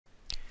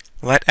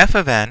Let f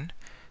of n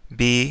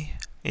be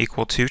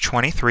equal to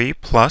 23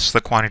 plus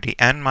the quantity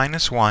n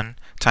minus 1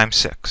 times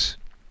 6.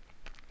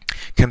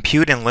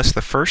 Compute and list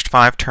the first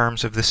 5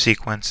 terms of the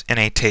sequence in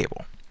a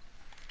table.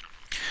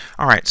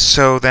 Alright,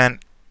 so then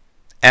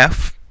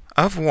f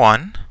of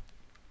 1.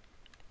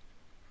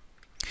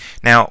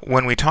 Now,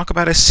 when we talk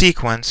about a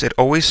sequence, it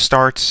always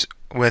starts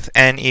with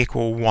n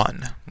equal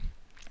 1.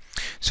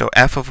 So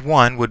f of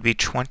 1 would be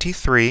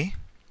 23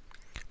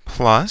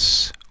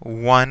 plus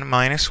 1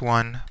 minus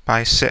 1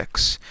 by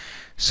 6.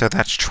 So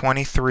that's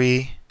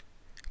 23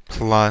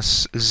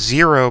 plus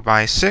 0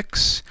 by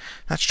 6.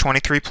 That's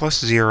 23 plus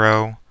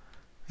 0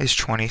 is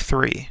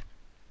 23.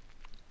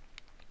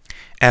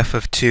 F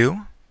of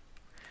 2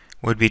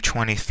 would be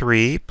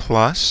 23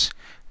 plus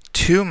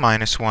 2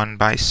 minus 1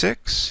 by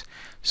 6.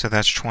 So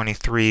that's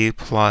 23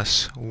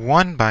 plus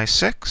 1 by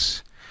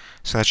 6.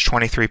 So that's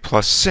 23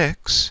 plus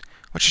 6,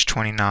 which is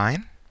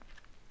 29.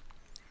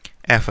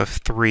 F of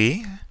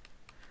 3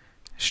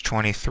 is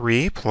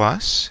 23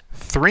 plus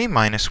 3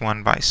 minus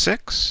 1 by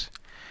 6,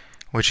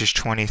 which is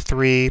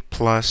 23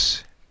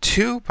 plus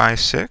 2 by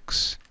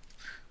 6.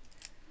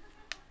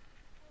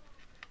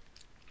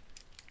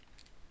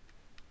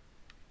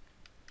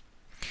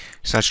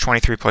 So that's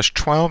 23 plus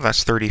 12,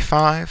 that's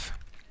 35.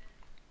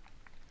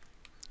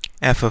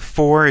 F of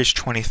 4 is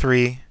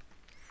 23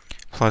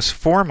 plus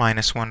 4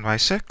 minus 1 by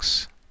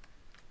 6.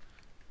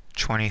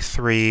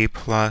 23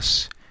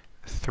 plus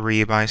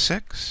 3 by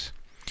 6.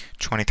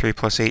 23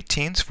 plus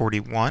 18 is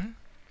 41.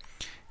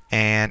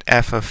 And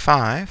f of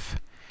 5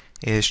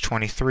 is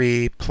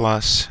 23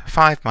 plus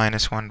 5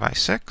 minus 1 by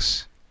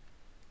 6.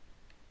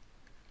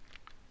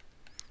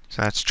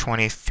 So that's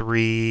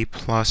 23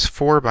 plus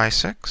 4 by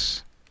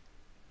 6,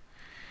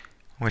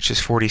 which is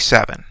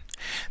 47.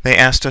 They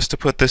asked us to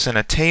put this in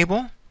a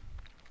table.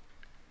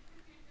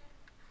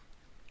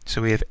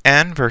 So we have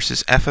n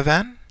versus f of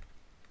n.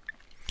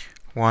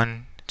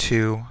 1,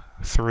 2,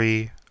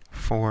 3,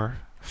 4,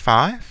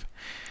 5.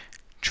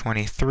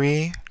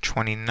 23,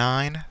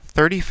 29,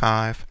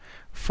 35,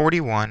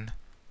 41,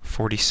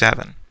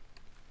 47.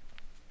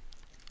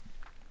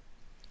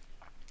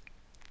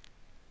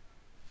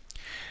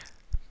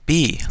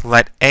 B.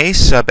 Let a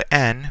sub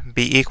n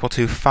be equal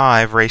to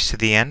 5 raised to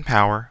the n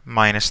power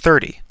minus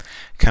 30.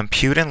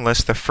 Compute and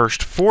list the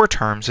first 4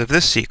 terms of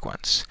this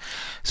sequence.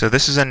 So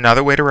this is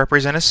another way to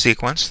represent a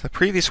sequence. The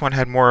previous one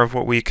had more of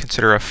what we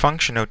consider a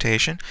function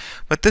notation,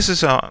 but this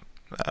is a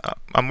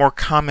more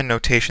common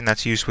notation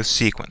that's used with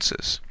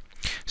sequences.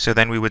 So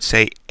then we would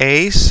say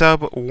a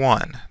sub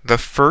 1, the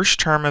first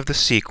term of the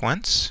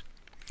sequence,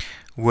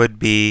 would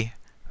be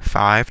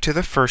 5 to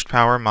the first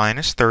power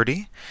minus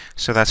 30.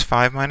 So that's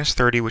 5 minus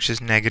 30, which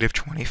is negative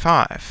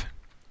 25.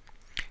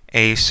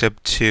 A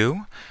sub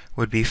 2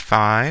 would be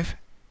 5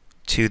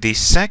 to the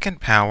second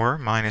power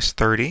minus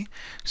 30.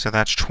 So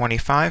that's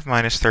 25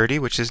 minus 30,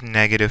 which is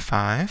negative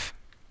 5.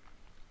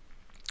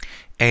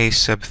 A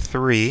sub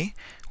 3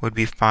 would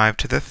be 5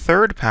 to the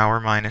third power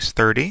minus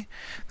 30.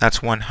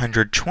 That's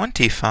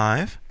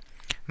 125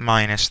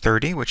 minus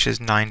 30, which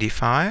is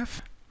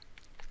 95.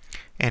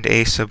 And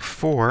a sub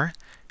 4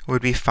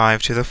 would be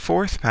 5 to the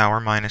fourth power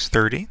minus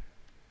 30.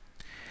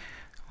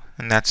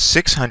 And that's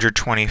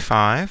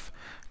 625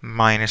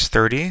 minus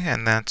 30,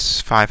 and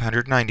that's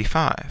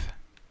 595.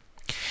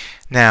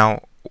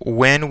 Now,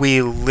 when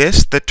we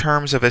list the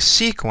terms of a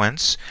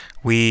sequence,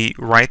 we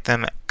write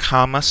them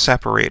comma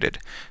separated.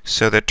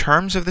 So the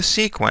terms of the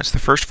sequence, the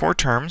first 4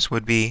 terms,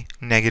 would be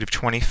negative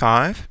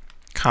 25,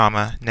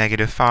 comma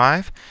negative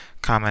 5,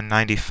 comma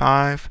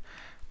 95,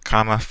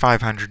 comma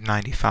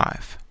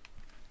 595.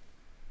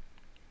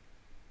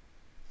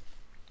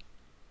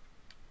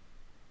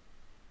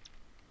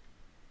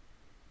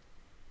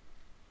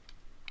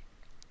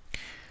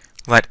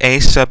 Let a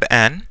sub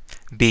n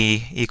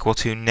be equal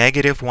to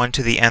negative 1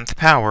 to the nth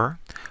power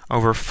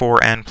over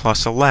 4n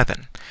plus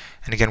 11.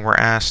 And again, we're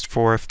asked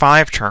for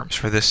 5 terms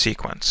for this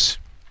sequence.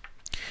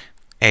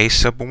 A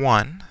sub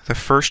 1, the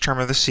first term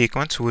of the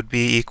sequence, would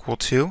be equal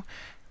to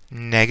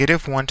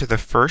negative 1 to the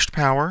first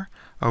power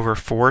over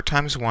 4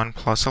 times 1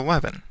 plus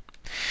 11.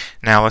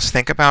 Now let's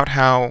think about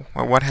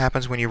what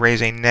happens when you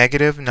raise a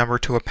negative number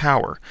to a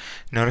power.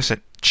 Notice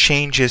it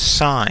changes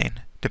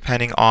sign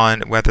depending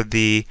on whether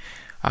the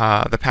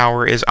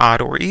power is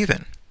odd or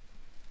even.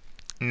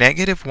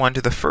 Negative 1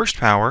 to the first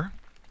power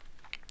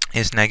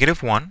is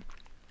negative 1.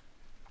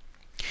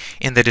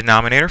 In the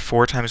denominator,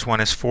 4 times 1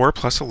 is 4,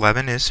 plus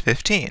 11 is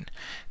 15.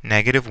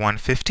 Negative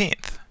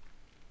 1/15.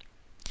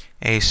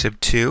 A sub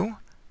 2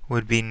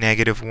 would be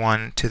negative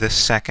 1 to the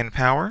second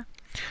power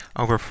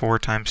over 4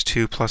 times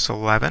 2 plus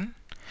 11.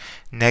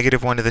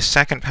 Negative 1 to the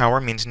second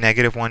power means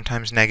negative 1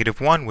 times negative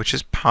 1, which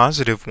is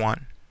positive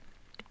 1.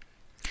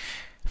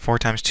 4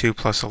 times 2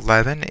 plus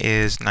 11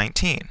 is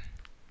 19.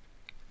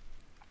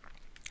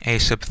 A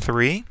sub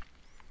 3,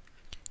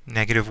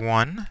 negative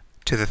 1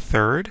 to the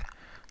third,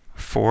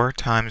 4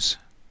 times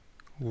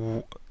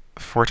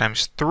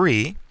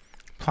 3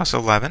 plus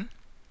 11.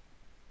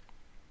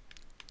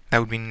 That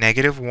would be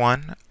negative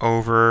 1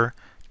 over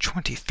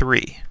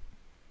 23.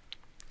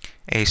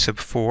 A sub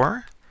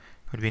 4,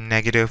 would be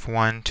negative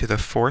 1 to the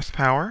 4th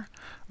power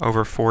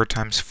over 4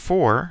 times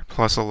 4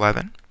 plus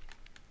 11.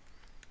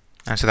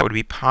 And so that would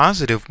be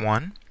positive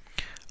 1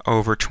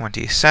 over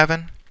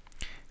 27.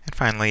 And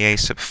finally, a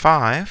sub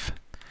 5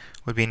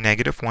 would be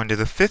negative 1 to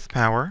the 5th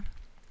power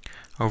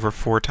over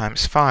 4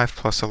 times 5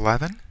 plus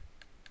 11.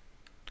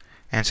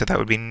 And so that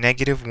would be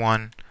negative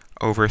 1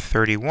 over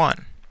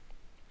 31.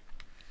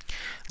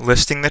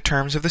 Listing the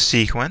terms of the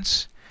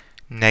sequence,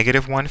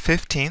 negative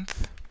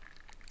 1/15,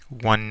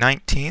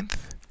 1/19,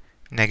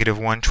 negative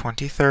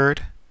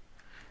 1/23,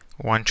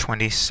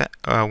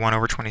 1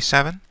 over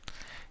 27,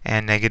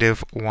 and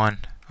negative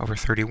 1 over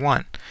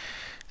 31.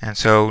 And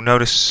so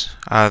notice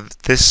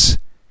this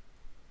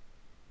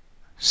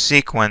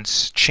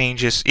sequence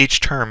changes, each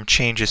term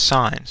changes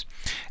signs.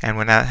 And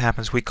when that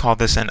happens, we call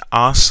this an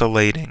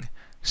oscillating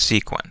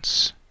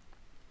sequence.